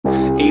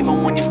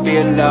Even when you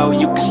feel low,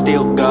 you can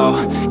still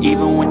go.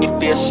 Even when you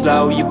feel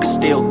slow, you can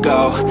still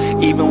go.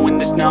 Even when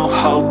there's no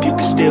hope, you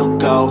can still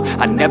go.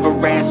 I never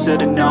answer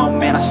to no,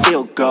 man, I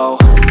still go.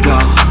 Go,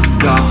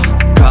 go,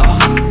 go,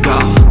 go,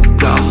 go,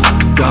 go,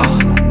 go,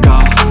 go,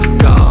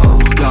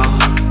 go,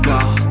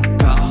 go,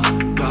 go,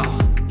 go,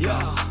 yo,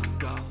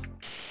 go.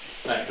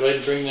 Alright, go ahead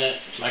and bring that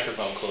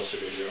microphone closer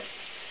to you.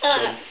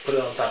 Put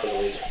it on top of the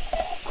laser.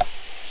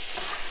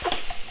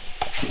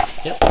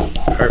 Yep,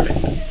 perfect.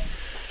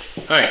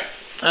 Alright,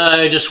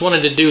 I just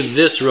wanted to do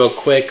this real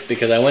quick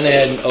because I went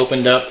ahead and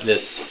opened up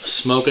this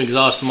smoke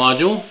exhaust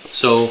module.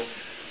 So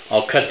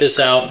I'll cut this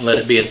out and let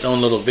it be its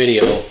own little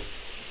video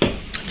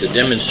to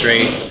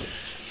demonstrate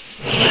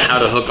how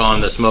to hook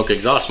on the smoke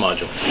exhaust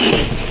module.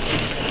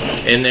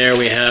 In there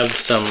we have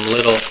some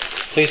little...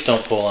 Please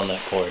don't pull on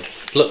that cord.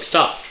 Look,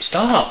 stop.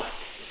 Stop!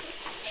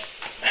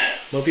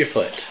 Move your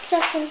foot.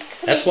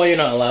 That's why you're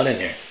not allowed in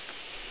here.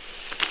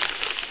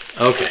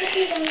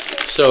 Okay,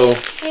 so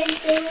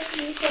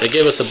they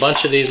give us a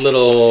bunch of these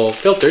little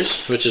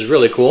filters, which is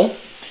really cool.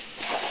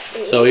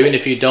 So even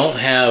if you don't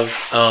have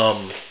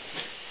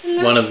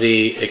one of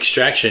the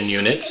extraction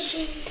units,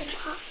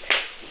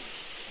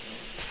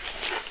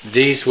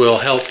 these will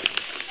help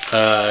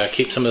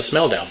keep some of the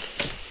smell down.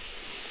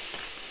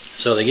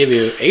 So they give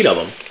you 8 of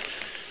them,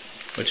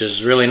 which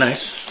is really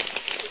nice.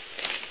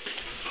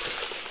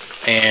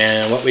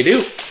 And what we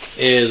do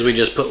is we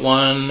just put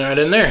one right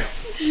in there.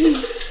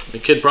 We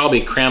could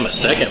probably cram a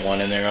second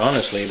one in there,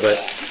 honestly, but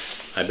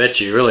I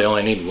bet you really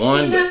only need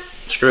one, but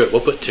screw it,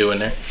 we'll put 2 in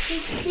there.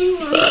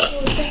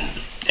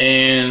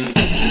 And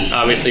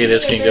obviously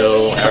this can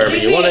go however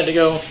you want it to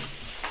go.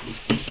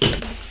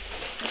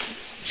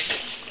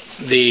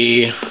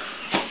 The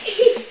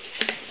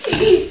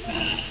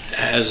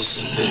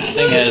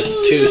thing has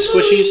 2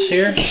 squishies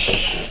here,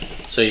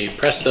 so you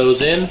press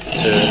those in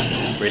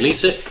to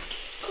release it.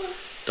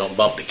 Don't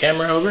bump the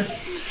camera over.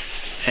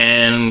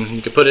 And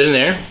you can put it in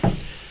there.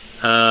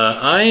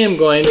 I am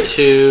going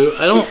to,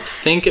 I don't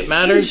think it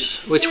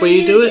matters which way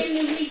you do it,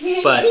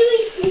 but,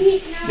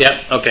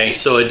 yep, okay,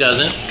 so it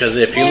doesn't, because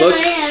if you look,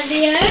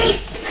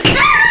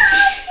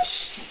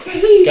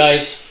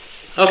 guys,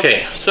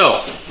 okay,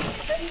 so,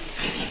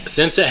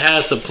 since it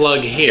has the plug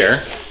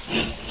here,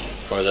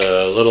 or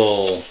the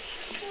little,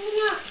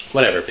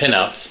 whatever,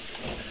 pinouts,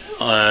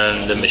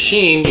 on the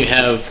machine you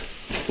have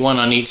one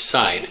on each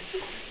side,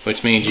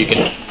 which means you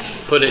can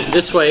put it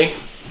this way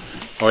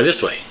or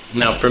this way.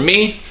 Now for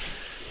me,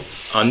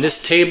 on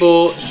this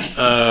table,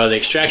 the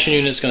extraction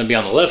unit is going to be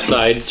on the left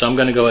side, so I'm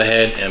going to go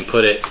ahead and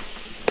put it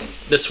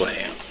this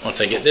way once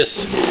I get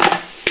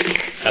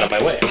this out of my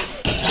way.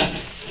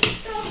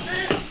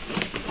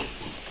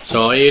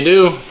 So all you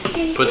do,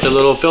 put the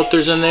little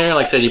filters in there.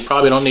 Like I said, you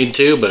probably don't need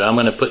 2, but I'm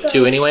going to put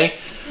 2 anyway,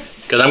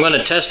 because I'm going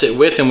to test it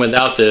with and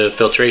without the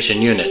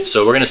filtration unit.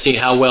 So we're going to see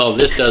how well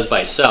this does by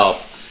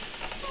itself,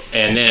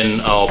 and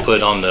then I'll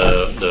put on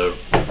the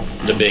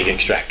big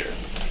extractor.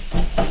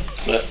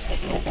 But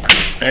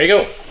there you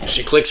go.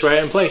 She clicks right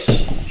in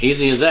place.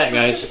 Easy as that,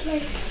 guys.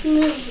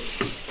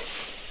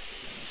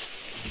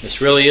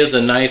 This really is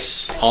a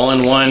nice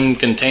all-in-one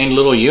contained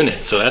little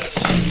unit, so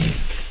that's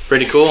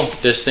pretty cool.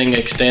 This thing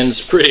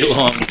extends pretty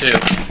long too.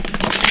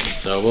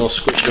 So we'll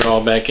squish her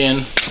all back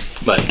in.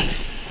 But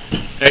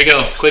there you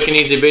go. Quick and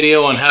easy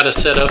video on how to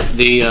set up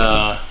the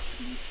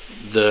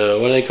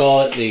what do they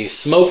call it? The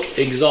smoke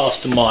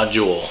exhaust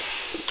module.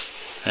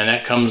 And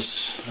that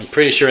comes, I'm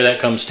pretty sure that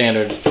comes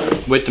standard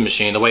with the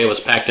machine. The way it was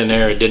packed in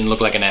there, it didn't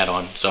look like an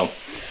add-on. So,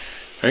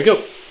 there you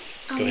go.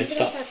 Go ahead,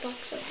 stop.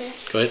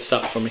 Go ahead,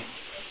 stop for me.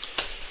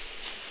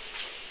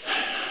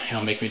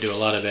 You'll make me do a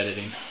lot of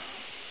editing.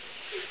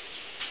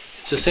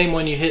 It's the same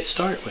one you hit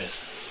start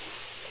with.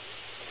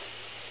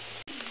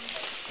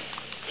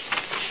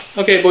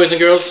 Okay, boys and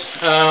girls.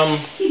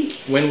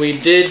 When we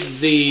did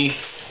the...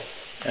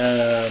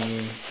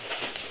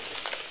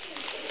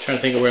 trying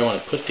to think of where I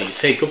want to put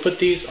these. Hey, go put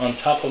these on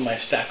top of my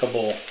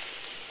stackable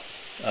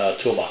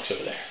toolbox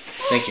over there.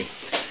 Thank you.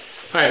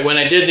 Alright, when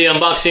I did the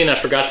unboxing, I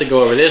forgot to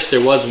go over this.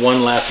 There was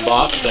one last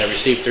box. I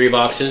received 3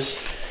 boxes.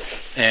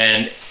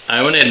 And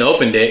I went ahead and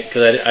opened it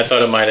because I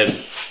thought it might have...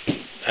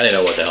 I didn't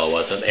know what the hell it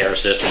was. An air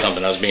assist or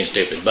something. I was being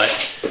stupid. But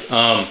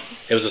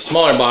it was a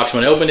smaller box.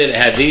 When I opened it, it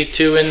had these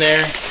 2 in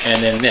there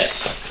and then this.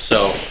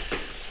 So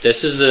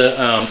this is the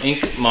ink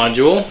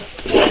module,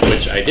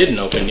 which I didn't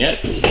open yet.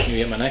 Can you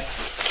get my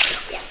knife?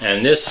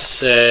 And this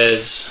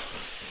says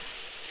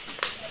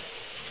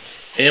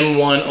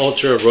M1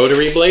 Ultra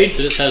Rotary Blade.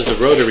 So this has the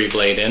rotary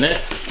blade in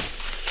it.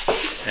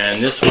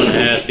 And this one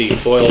has the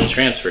foil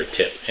transfer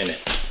tip in it.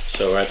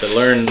 So I have to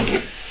learn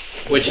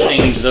which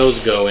things those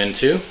go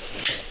into.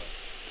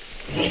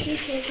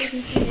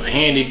 My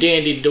handy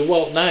dandy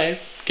DeWalt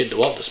knife. Get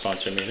DeWalt to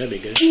sponsor me, that'd be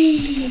good.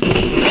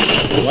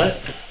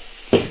 What?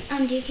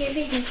 Do you care if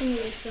he's missing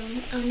the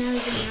phone? Oh, now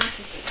he's in the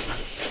office.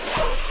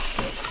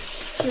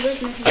 He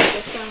was missing the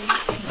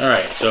phone.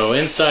 Alright, so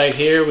inside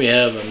here we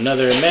have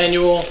another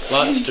manual.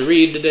 Lots to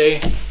read today.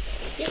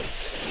 Yep.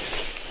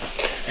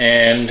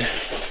 And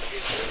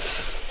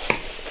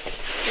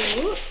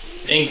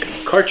ink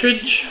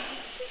cartridge.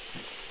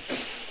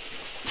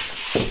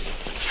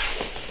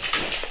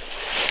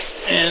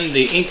 And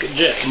the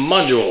inkjet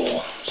module.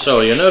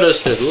 So you'll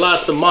notice there's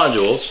lots of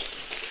modules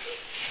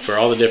for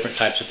all the different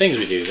types of things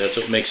we do. That's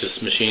what makes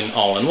this machine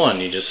all in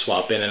one. You just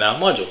swap in and out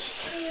modules.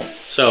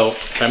 So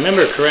if I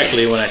remember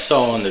correctly, when I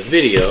saw on the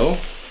video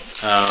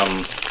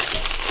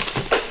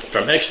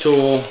from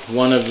xTool,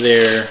 one of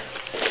their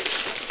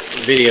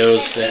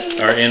videos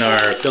that are in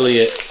our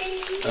affiliate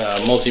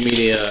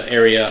multimedia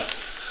area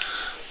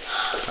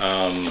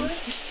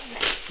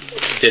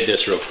did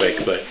this real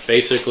quick, but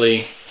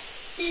basically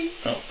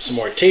some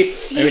more tape.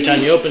 Every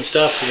time you open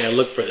stuff, you're going to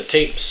look for the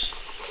tapes.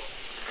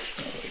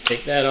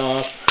 Take that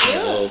off.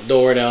 There's a little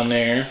door down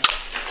there.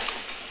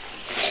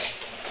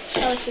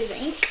 Oh, it's the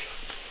ink.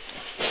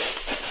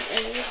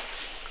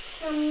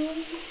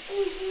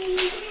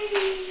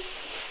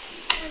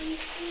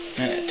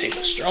 And that tape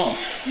is strong.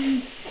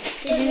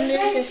 Did you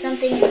notice there's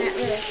something in that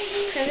little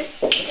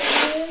crevice?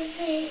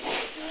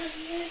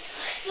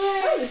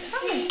 Oh, it's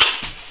fine.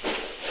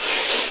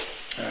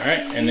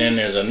 Alright, and then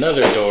there's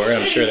another door.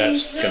 I'm sure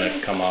that's going to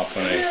come off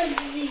when I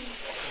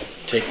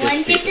take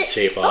this piece of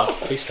tape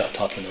off. Please stop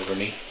talking over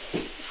me.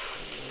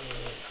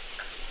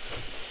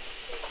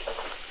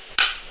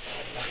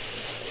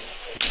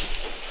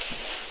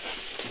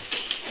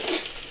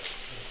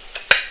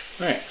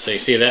 Alright, so you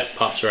see that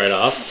pops right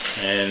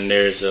off, and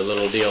there's a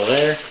little deal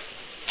there,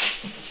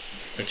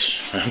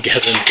 which I'm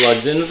guessing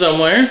plugs in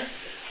somewhere.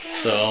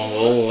 So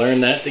we'll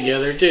learn that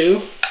together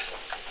too.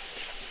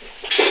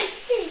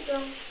 There you go.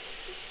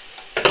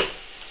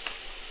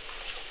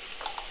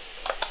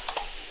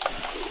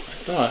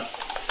 Thought.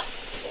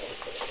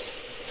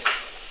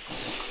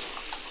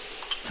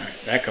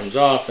 Alright, that comes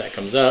off, that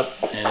comes up,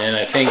 and then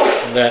I think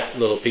that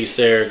little piece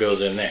there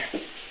goes in there.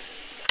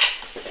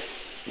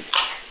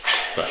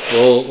 But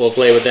we'll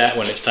play with that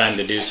when it's time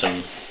to do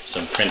some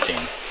printing.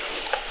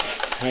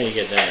 How do you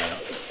get that out?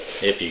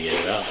 If you get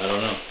it out, I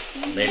don't know.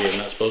 Maybe it's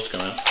not supposed to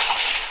come out.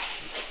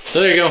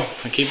 So there you go.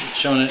 I keep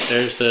showing it.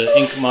 There's the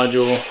ink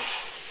module.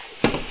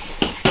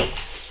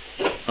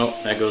 Oh,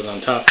 that goes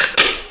on top.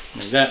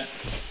 Like that.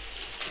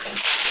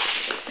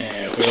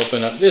 And if we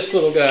open up this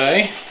little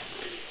guy,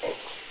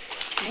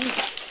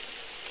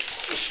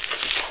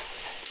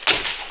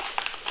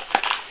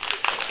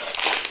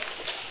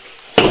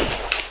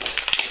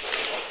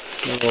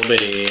 little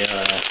bitty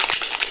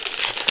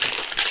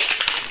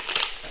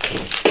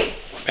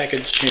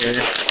package here.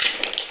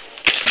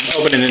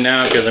 I'm opening it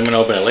now because I'm going to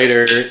open it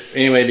later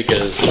anyway,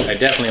 because I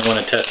definitely want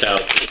to test out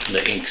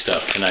the ink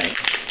stuff tonight.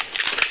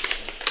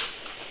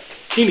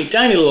 Teeny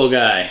tiny little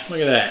guy. Look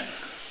at that.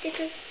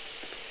 Stickers.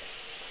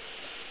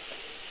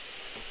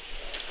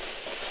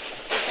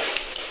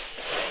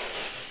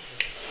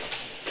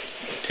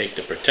 Take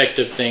the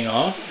protective thing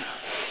off.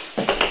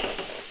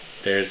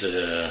 There's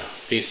a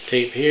piece of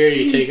tape here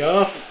you take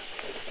off.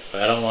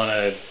 But I don't want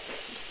to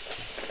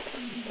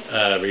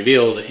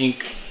reveal the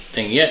ink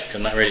thing yet because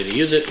I'm not ready to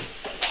use it.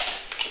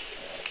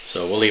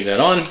 So we'll leave that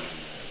on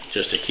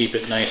just to keep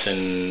it nice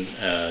and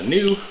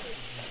new.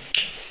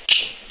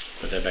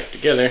 Put that back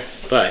together.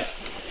 But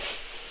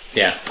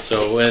yeah,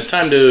 so when it's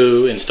time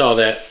to install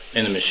that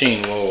in the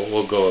machine,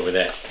 we'll go over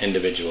that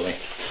individually.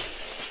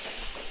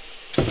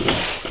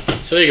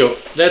 So there you go.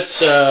 That's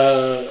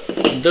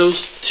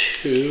those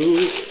two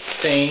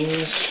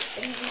things.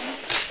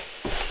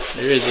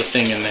 There is a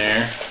thing in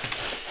there.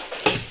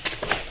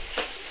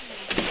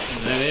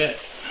 Is that it?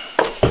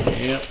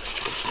 Yep.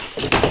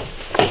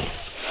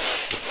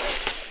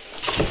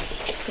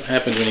 What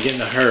happens when you get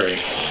in a hurry?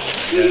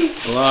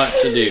 Got a lot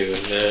to do.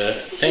 The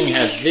thing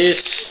had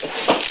this.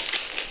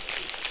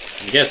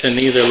 I'm guessing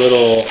these are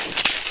little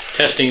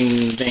testing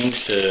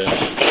things to,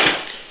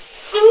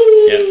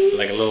 yeah,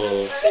 like a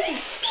little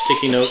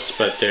sticky notes,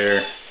 but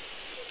they're,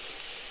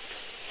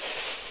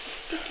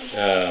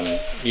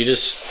 you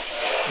just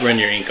run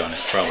your ink on it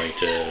probably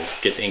to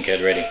get the ink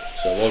head ready.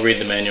 So we'll read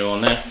the manual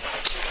on that.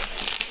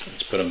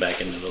 Let's put them back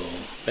in the little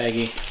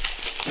baggie.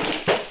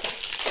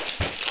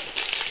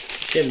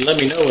 Kid, let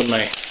me know when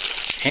my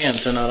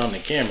hands are not on the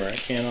camera. I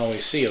can't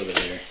always see over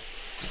there.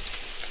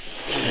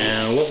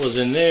 And what was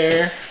in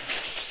there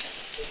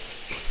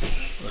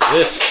was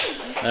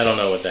this. I don't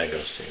know what that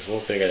goes to. We'll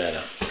figure that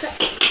out.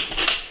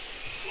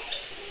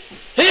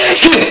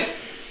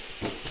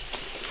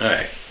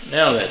 Alright,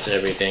 now that's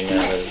everything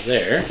out of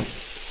there.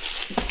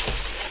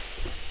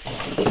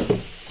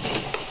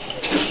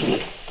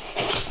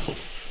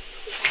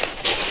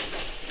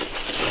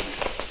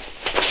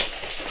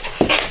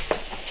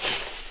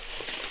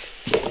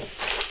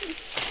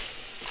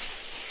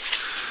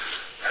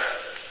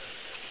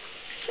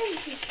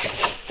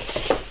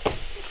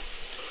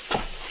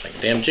 Like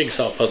a damn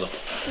jigsaw puzzle.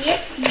 Yep.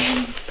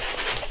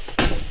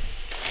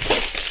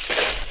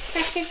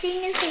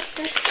 Packaging is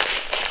super.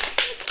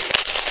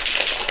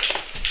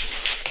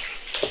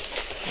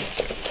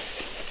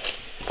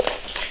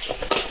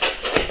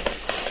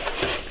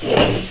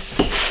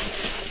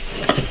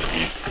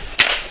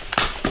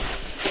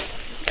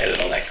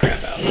 Edit all that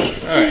crap out.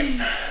 Alright,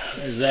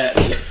 there's that.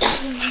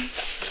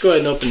 Let's go ahead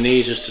and open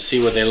these just to see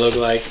what they look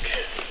like.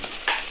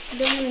 You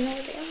don't even know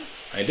what they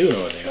are. I do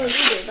know what they Well, are. you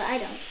do, but I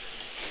don't.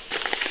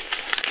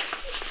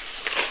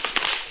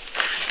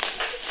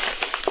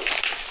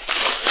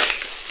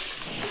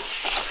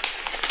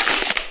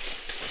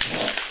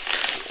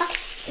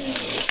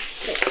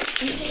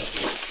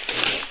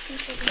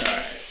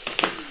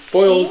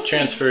 Foil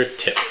transfer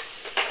tip.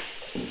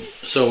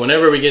 So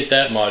whenever we get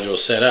that module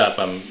set up,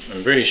 I'm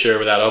pretty sure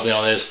without opening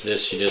all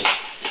this you just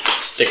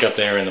stick up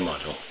there in the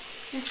module.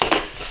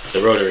 The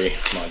rotary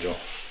module.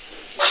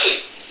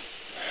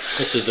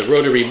 This is the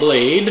rotary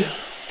blade.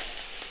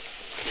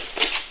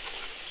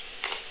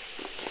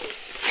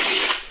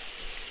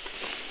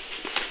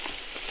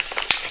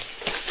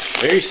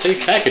 Very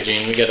safe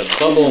packaging. We got a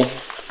bubble,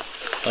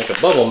 like a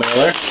bubble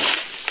mailer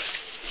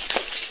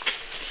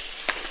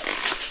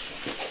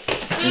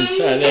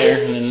inside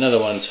there, and then another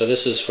one. So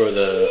this is for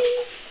the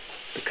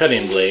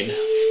cutting blade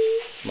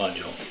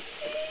module.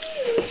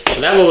 So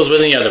that one was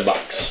within the other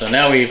box. So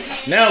now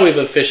we've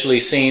officially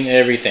seen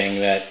everything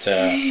that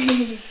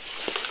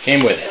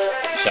came with it.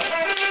 So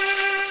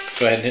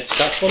go ahead and hit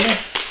stop for me.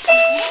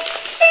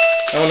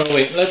 Oh no,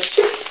 wait. Let's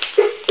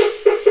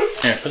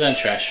here, put that in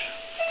trash.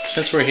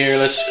 Since we're here,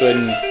 let's go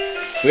ahead and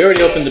we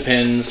already opened the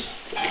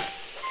pins.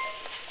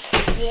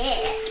 Yeah.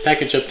 Let's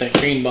package up that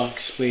green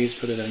box, please.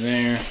 Put it in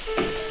there.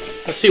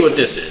 Let's see what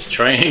this is.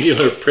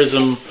 Triangular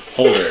prism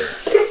holder.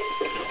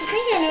 I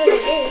think I know what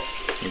it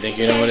is. You think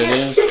you know what it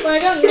is? Well, I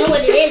don't know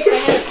what it is, but I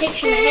have a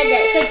picture in my head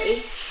that it could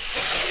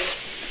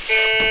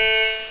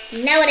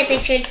be. Now what I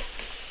pictured.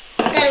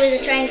 I thought it was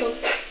a triangle.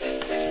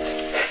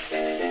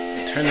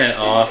 Turn that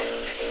off.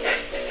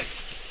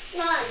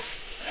 Ron.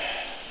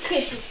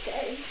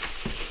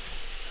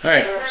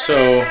 Alright,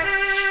 so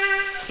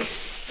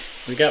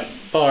we got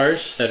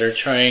bars that are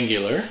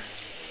triangular.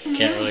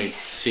 Can't really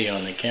see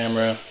on the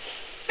camera,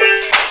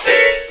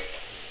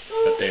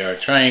 but they are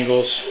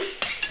triangles.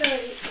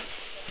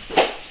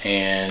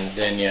 And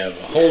then you have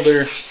a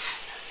holder.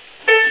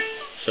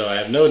 So I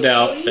have no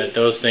doubt that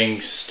those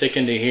things stick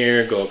into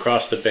here, go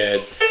across the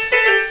bed,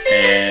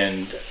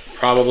 and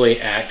probably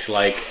act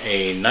like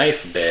a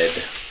knife bed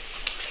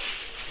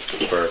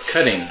for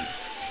cutting.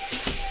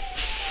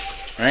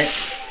 Right?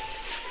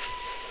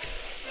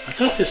 I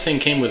thought this thing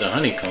came with a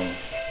honeycomb.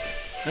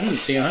 I didn't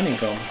see a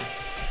honeycomb.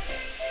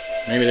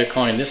 Maybe they're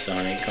calling this a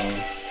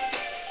honeycomb.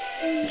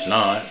 It's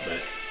not, but...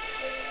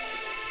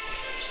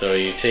 So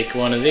you take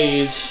one of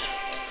these,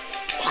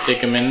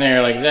 stick them in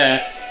there like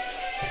that,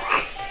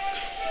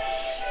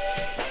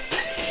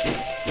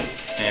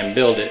 and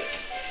build it.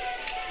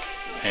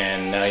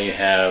 And now you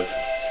have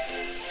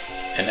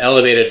an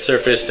elevated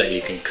surface that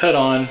you can cut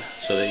on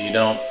so that you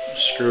don't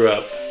screw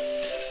up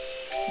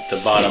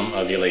the bottom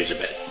of your laser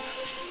bed.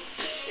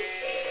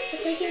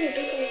 It's like in your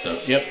big laser. So,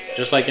 yep,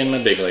 just like in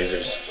my big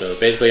lasers. So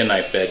basically a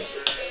knife bed.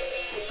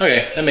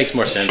 Okay, that makes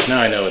more sense.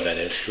 Now I know what that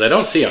is. Because I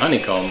don't see a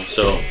honeycomb,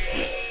 so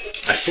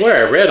I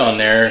swear I read on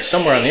there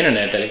somewhere on the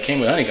internet that it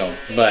came with honeycomb.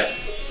 But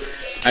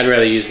I'd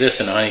rather use this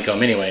than a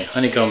honeycomb anyway.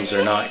 Honeycombs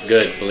are not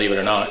good, believe it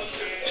or not.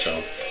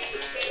 So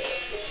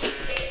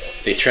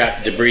they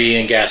trap debris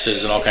and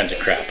gases and all kinds of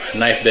crap.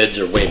 Knife beds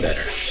are way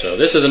better. So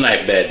this is a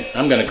knife bed.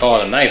 I'm going to call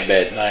it a knife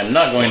bed. I am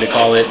not going to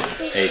call it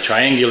a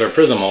triangular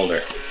prism holder.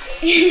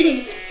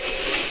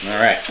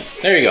 Alright,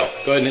 there you go.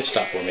 Go ahead and hit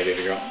stop for me,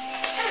 baby girl.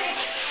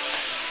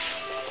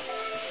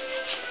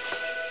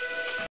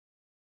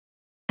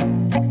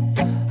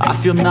 I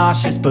feel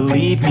nauseous,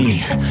 believe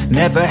me.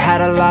 Never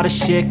had a lot of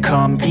shit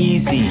come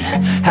easy.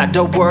 Had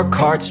to work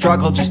hard,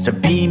 struggle just to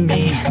be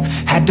me.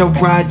 Had to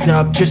rise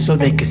up just so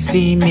they could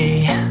see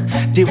me.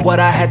 Did what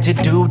I had to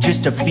do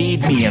just to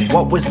feed me. And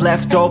what was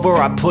left over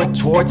I put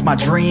towards my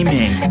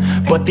dreaming.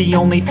 But the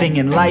only thing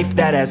in life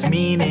that has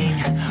meaning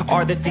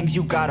are the things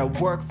you gotta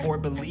work for,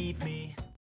 believe me.